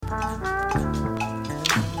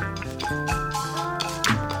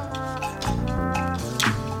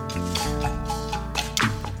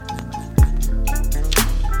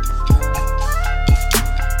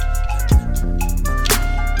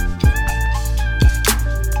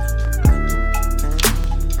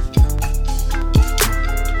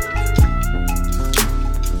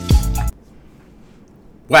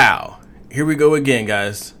Wow, here we go again,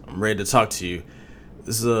 guys. I'm ready to talk to you.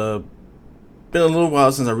 This is been a little while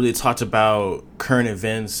since I really talked about current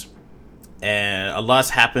events, and a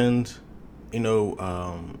lot's happened. So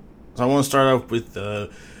I want to start off with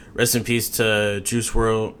rest in peace to Juice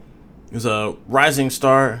WRLD. He was a rising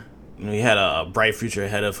star. He had a bright future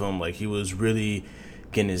ahead of him. Like, he was really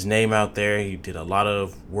getting his name out there. He did a lot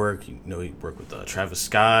of work. He worked with Travis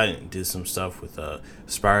Scott and did some stuff with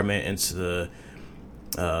Spider-Man Into the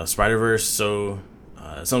Spider-Verse. So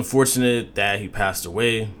it's unfortunate that he passed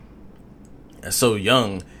away so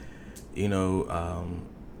young.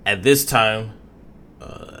 At this time,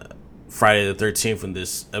 Friday the 13th, when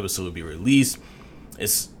this episode will be released,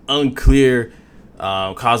 it's unclear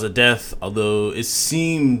cause of death, although it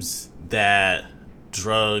seems that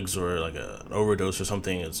drugs or like an overdose or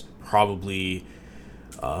something is probably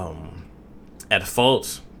at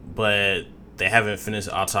fault, but they haven't finished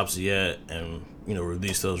the autopsy yet and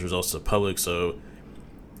released those results to the public. So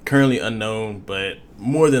currently unknown, but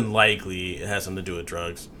more than likely it has something to do with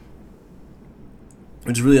drugs.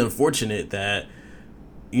 It's really unfortunate that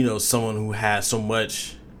someone who has so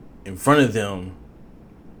much in front of them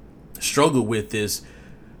struggled with this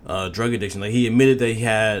drug addiction. Like, he admitted that he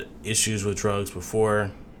had issues with drugs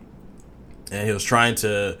before, and he was trying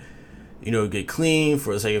to get clean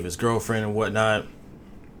for the sake of his girlfriend and whatnot.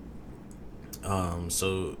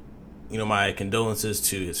 So my condolences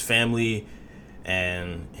to his family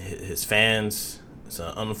and his fans. It's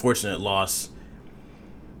an unfortunate loss.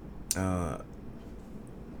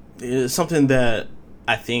 It's something that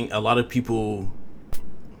I think a lot of people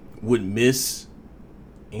would miss.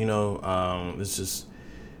 It's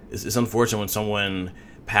unfortunate when someone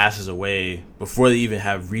passes away before they even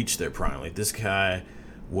have reached their prime. Like, this guy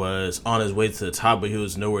was on his way to the top, but he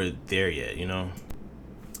was nowhere there yet.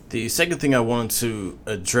 The second thing I wanted to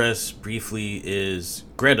address briefly is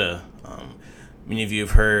Greta. Many of you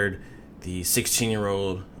have heard the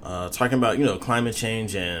 16-year-old talking about climate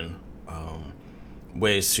change and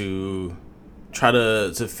ways to try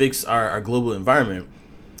to fix our global environment.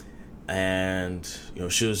 And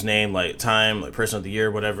she was named like Time, like Person of the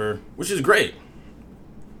Year, whatever, which is great.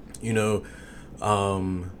 It's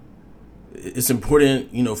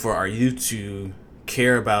important for our youth to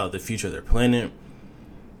care about the future of their planet.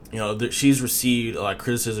 She's received a lot of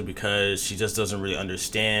criticism because she just doesn't really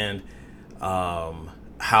understand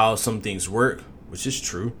how some things work, which is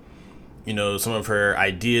true. Some of her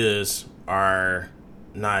ideas are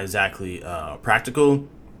not exactly practical,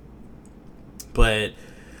 but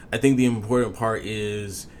I think the important part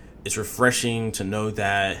is it's refreshing to know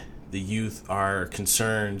that the youth are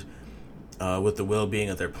concerned with the well-being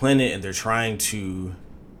of their planet, and they're trying to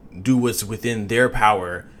do what's within their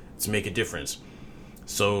power to make a difference.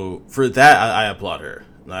 So for that, I applaud her.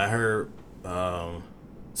 Now, her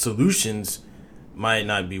solutions might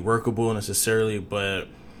not be workable necessarily, but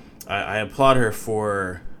I applaud her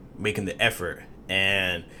for making the effort.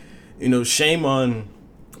 And shame on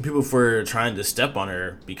people for trying to step on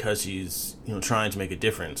her because she's trying to make a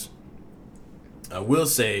difference. I will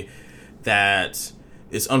say that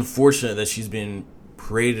it's unfortunate that she's been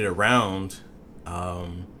paraded around.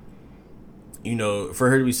 For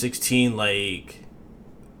her to be 16, like,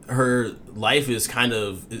 her life is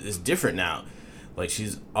is different now. Like,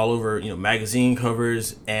 she's all over magazine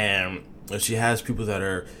covers, and she has people that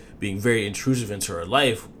are being very intrusive into her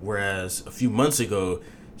life, whereas a few months ago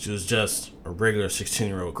she was just a regular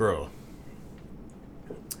 16-year-old girl.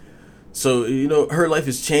 So her life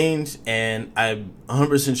has changed, and I'm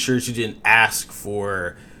 100% sure she didn't ask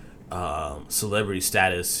for celebrity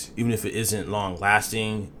status, even if it isn't long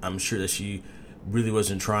lasting. I'm sure that she really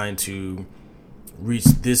wasn't trying to reach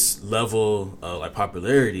this level of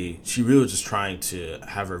popularity. She really was just trying to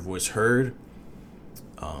have her voice heard.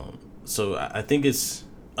 So I think it's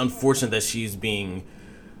unfortunate that she's being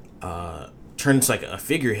turned into like a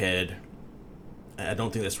figurehead. I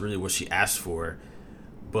don't think that's really what she asked for,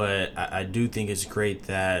 but I do think it's great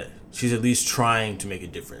that she's at least trying to make a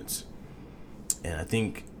difference. And I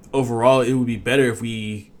think overall it would be better if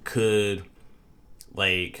we could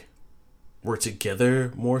work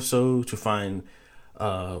together more so to find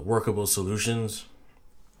workable solutions,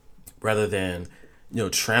 rather than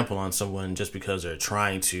trample on someone just because they're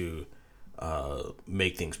trying to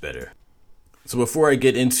make things better. So before I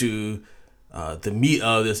get into the meat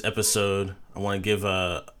of this episode, I want to give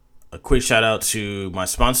a quick shout out to my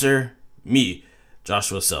sponsor, me,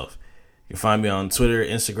 Joshua Self. You can find me on Twitter,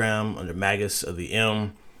 Instagram under Magus of the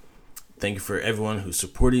M. Thank you for everyone who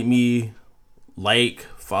supported me. Like,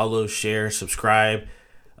 follow, share, subscribe.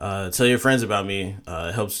 Tell your friends about me.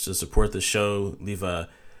 It helps to support the show. Leave a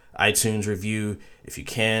iTunes review if you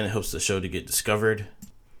can. It helps the show to get discovered.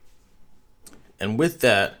 And with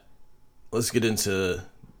that, let's get into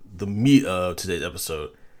the meat of today's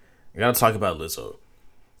episode. I gotta talk about Lizzo.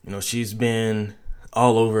 She's been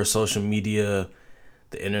all over social media,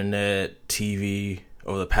 the internet, TV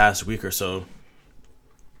over the past week or so,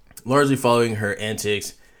 largely following her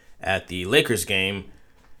antics at the Lakers game,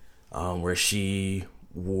 where she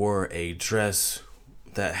wore a dress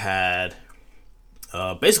that had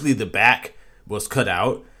basically the back was cut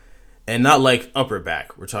out, and not like upper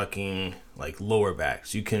back. We're talking like lower back.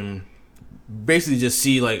 So you can basically just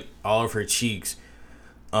see like all of her cheeks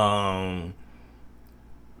from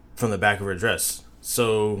the back of her dress.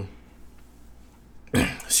 So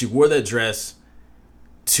she wore that dress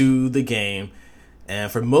to the game,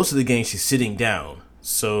 and for most of the game she's sitting down.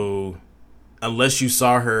 So unless you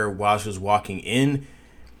saw her while she was walking in,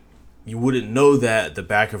 you wouldn't know that the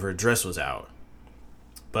back of her dress was out.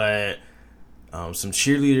 But some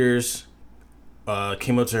cheerleaders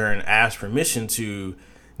came up to her and asked permission to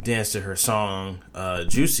dance to her song,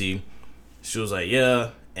 Juicy. She was like,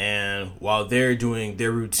 yeah. And while they're doing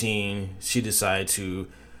their routine, she decided to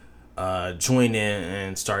join in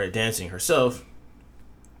and started dancing herself.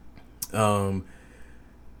 I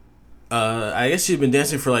guess she'd been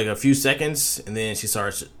dancing for like a few seconds, and then she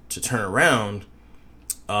started to turn around,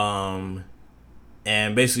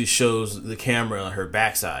 and basically shows the camera her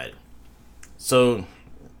backside. So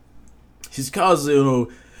she's caused, a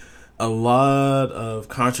lot of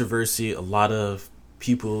controversy, a lot of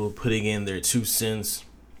people putting in their 2 cents.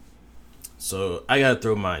 So I gotta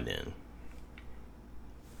throw mine in.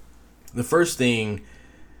 The first thing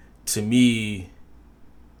to me,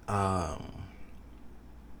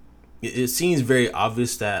 it seems very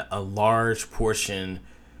obvious that a large portion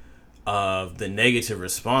of the negative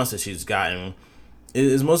response that she's gotten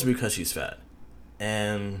is mostly because she's fat.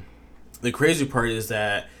 And the crazy part is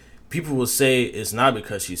that people will say it's not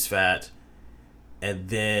because she's fat and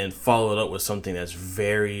then follow it up with something that's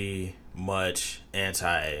very much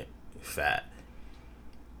anti-fat.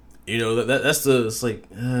 It's like,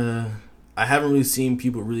 I haven't really seen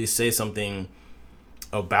people really say something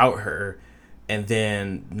about her and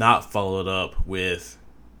then not follow it up with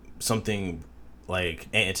something like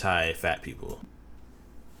anti-fat people.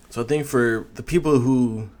 So I think for the people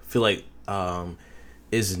who feel like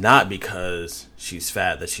it's not because she's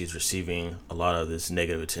fat that she's receiving a lot of this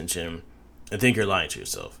negative attention, I think you're lying to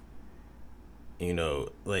yourself.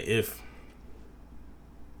 Like, if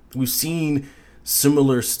we've seen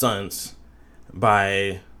similar stunts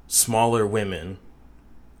by smaller women,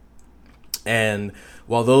 and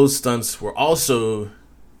while those stunts were also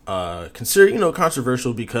considered,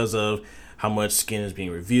 controversial because of how much skin is being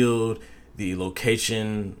revealed, the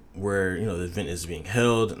location where, the event is being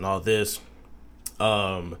held, and all this,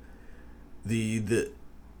 the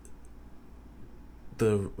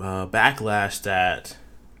backlash that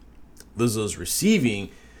Lizzo's receiving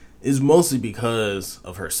is mostly because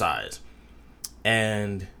of her size.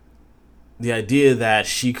 And the idea that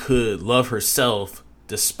she could love herself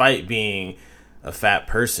despite being a fat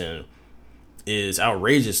person is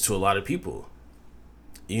outrageous to a lot of people.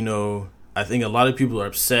 I think a lot of people are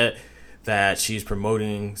upset that she's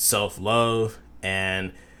promoting self-love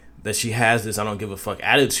and that she has this I don't give a fuck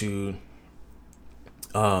attitude,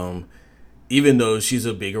 even though she's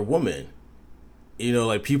a bigger woman.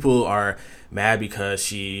 Like, people are mad because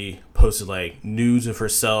she posted like nudes of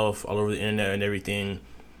herself all over the internet and everything.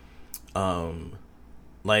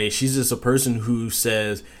 Like, she's just a person who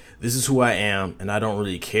says, this is who I am and I don't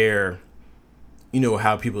really care,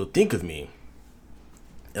 how people think of me.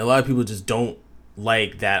 And a lot of people just don't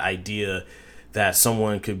like that idea that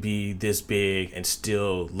someone could be this big and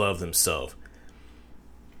still love themselves.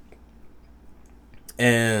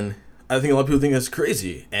 And I think a lot of people think that's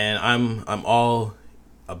crazy, and I'm all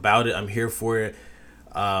about it. I'm here for it.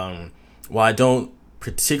 While I don't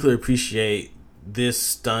particularly appreciate this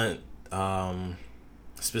stunt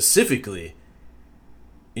specifically,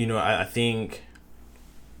 I think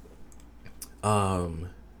the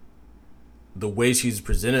way she's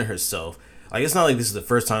presented herself, like, it's not like this is the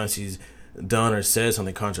first time she's done or said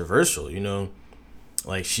something controversial.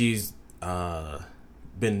 Like, she's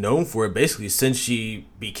been known for it basically since she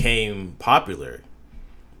became popular.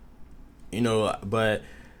 But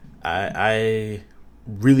I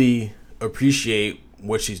really appreciate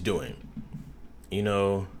what she's doing.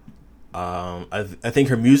 I think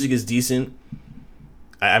her music is decent.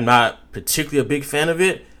 I'm not particularly a big fan of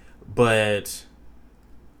it, but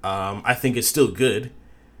I think it's still good.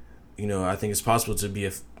 I think it's possible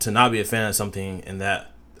to not be a fan of something and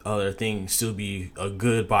that other thing still be a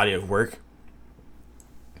good body of work.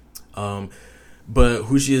 But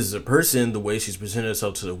who she is as a person, the way she's presented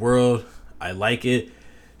herself to the world, I like it.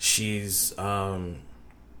 She's not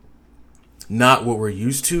what we're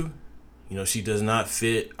used to. She does not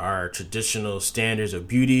fit our traditional standards of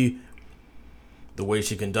beauty. The way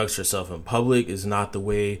she conducts herself in public is not the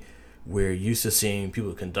way we're used to seeing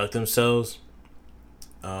people conduct themselves.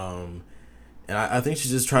 And I think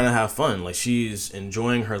she's just trying to have fun. Like, she's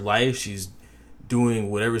enjoying her life. She's doing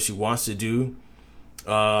whatever she wants to do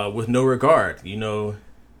with no regard. I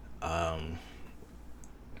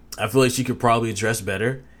feel like she could probably dress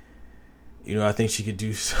better. I think she could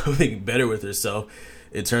do something better with herself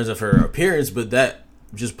in terms of her appearance, but that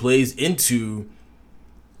just plays into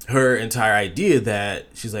her entire idea that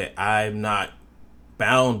she's like, I'm not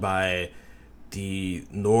bound by the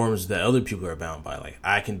norms that other people are bound by. Like,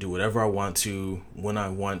 I can do whatever I want to, when I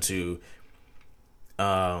want to,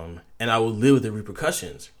 and I will live with the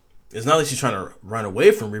repercussions. It's not like she's trying to run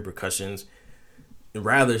away from repercussions.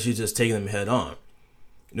 Rather, she's just taking them head on.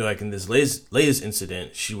 Like in this latest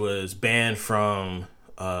incident, she was banned from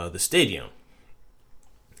the stadium.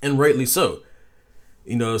 And rightly so.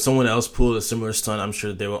 Someone else pulled a similar stunt, I'm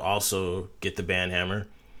sure they will also get the ban hammer.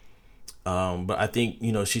 But I think,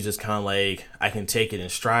 she's just kind of like, I can take it in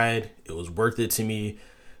stride. It was worth it to me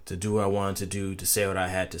to do what I wanted to do, to say what I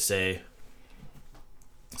had to say.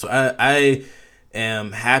 So I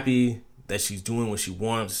am happy that she's doing what she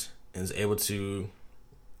wants and is able to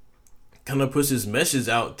kind of push this message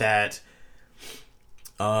out that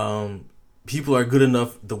people are good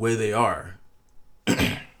enough the way they are.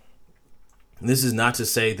 This is not to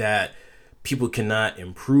say that people cannot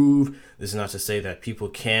improve. This is not to say that people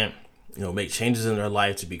can't, make changes in their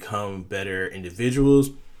life to become better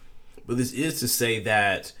individuals. But this is to say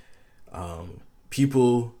that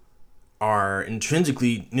people are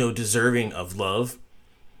intrinsically, deserving of love.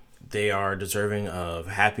 They are deserving of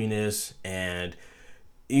happiness and,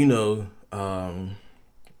 being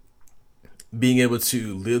able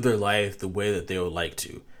to live their life the way that they would like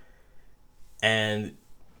to. And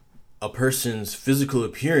a person's physical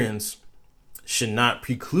appearance should not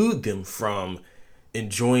preclude them from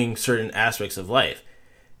enjoying certain aspects of life.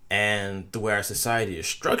 And the way our society is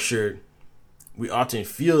structured, we often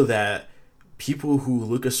feel that people who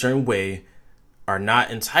look a certain way are not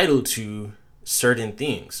entitled to certain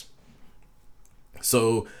things.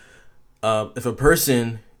 So if a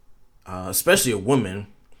person, especially a woman,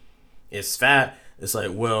 is fat, it's like,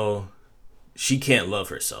 well, she can't love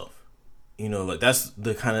herself. Like, that's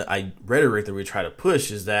the kind of rhetoric that we try to push,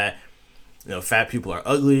 is that, fat people are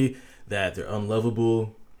ugly, that they're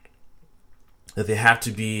unlovable, that they have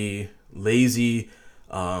to be lazy,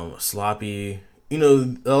 sloppy, a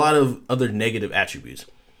lot of other negative attributes.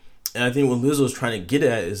 And I think what Lizzo's trying to get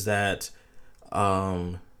at is that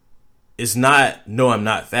it's not, no, I'm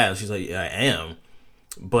not fat. She's like, yeah, I am.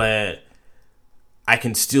 But I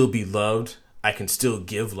can still be loved. I can still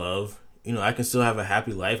give love. I can still have a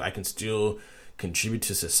happy life. I can still contribute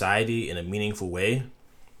to society in a meaningful way.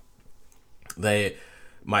 That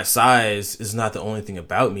my size is not the only thing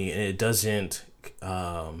about me, and it doesn't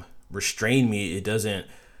restrain me. It doesn't,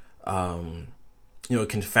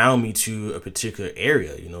 confound me to a particular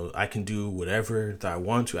area. I can do whatever that I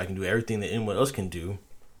want to. I can do everything that anyone else can do,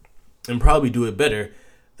 and probably do it better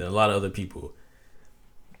than a lot of other people.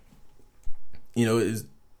 Is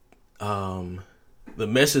the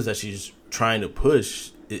message that she's trying to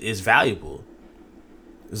push is valuable.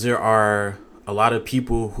 There are a lot of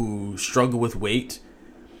people who struggle with weight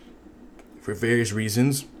for various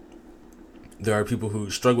reasons. There are people who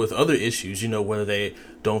struggle with other issues, whether they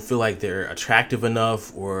don't feel like they're attractive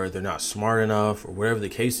enough or they're not smart enough or whatever the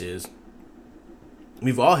case is.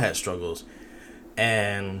 We've all had struggles.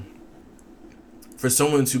 And for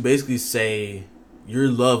someone to basically say, you're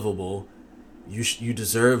lovable, you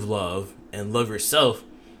deserve love, and love yourself,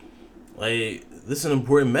 like, this is an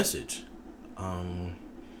important message. I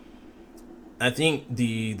think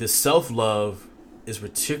the self-love is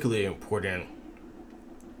particularly important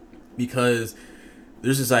because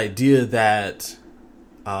there's this idea that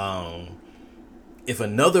if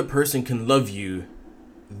another person can love you,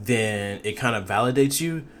 then it kind of validates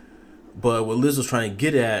you. But what Liz was trying to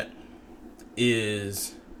get at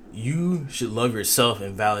is you should love yourself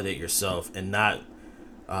and validate yourself and not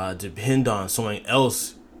depend on someone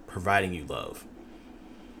else providing you love.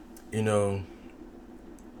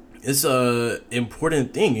 It's a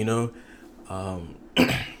important thing, even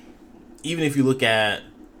if you look at,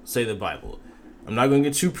 say, the Bible. I'm not going to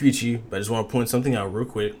get too preachy, but I just want to point something out real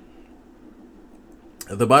quick.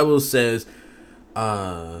 The Bible says,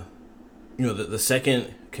 the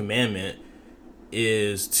second commandment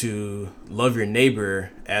is to love your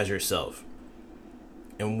neighbor as yourself.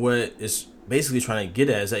 And what it's basically trying to get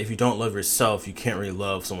at is that if you don't love yourself, you can't really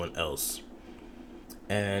love someone else.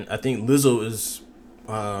 And I think Lizzo is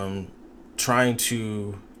trying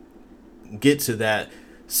to get to that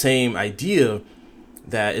same idea,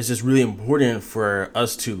 that it's just really important for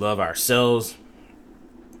us to love ourselves.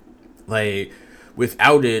 Like,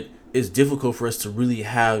 without it, it's difficult for us to really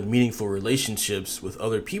have meaningful relationships with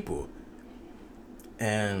other people.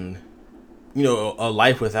 And, you know, a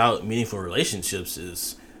life without meaningful relationships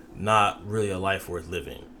is not really a life worth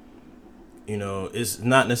living. You know, it's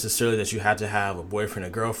not necessarily that you have to have a boyfriend or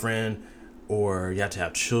girlfriend, or you have to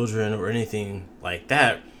have children or anything like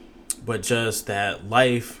that, but just that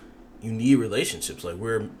life, you need relationships. Like,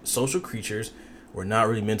 we're social creatures. We're not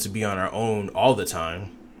really meant to be on our own all the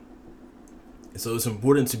time. So it's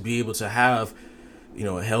important to be able to have, you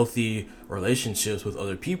know, healthy relationships with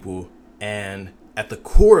other people. And at the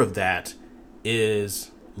core of that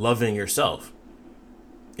is loving yourself.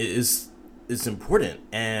 It's important.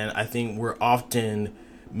 And I think we're often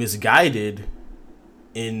misguided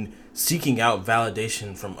in seeking out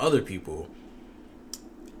validation from other people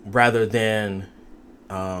rather than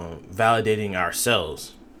validating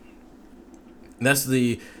ourselves. And that's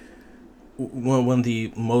one of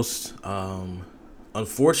the most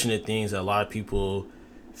unfortunate things that a lot of people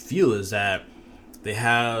feel, is that they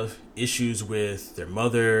have issues with their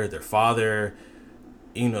mother, their father,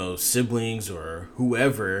 you know, siblings or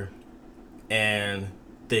whoever, and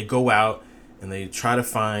they go out and they try to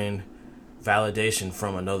find validation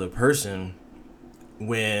from another person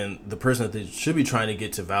when the person that they should be trying to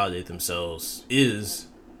get to validate themselves is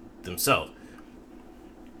themselves.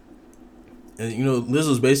 And, you know,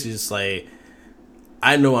 Lizzo's basically just like,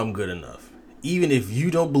 I know I'm good enough. Even if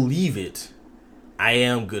you don't believe it, I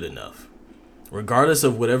am good enough. Regardless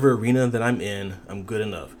of whatever arena that I'm in, I'm good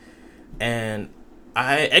enough. And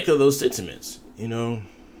I echo those sentiments. You know,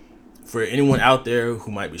 for anyone out there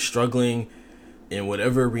who might be struggling in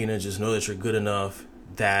whatever arena, just know that you're good enough,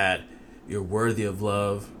 that you're worthy of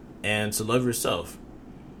love, and to love yourself.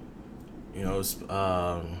 You know, it's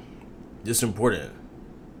just important.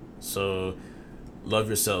 So, love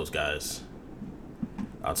yourselves, guys.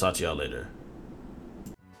 I'll talk to y'all later.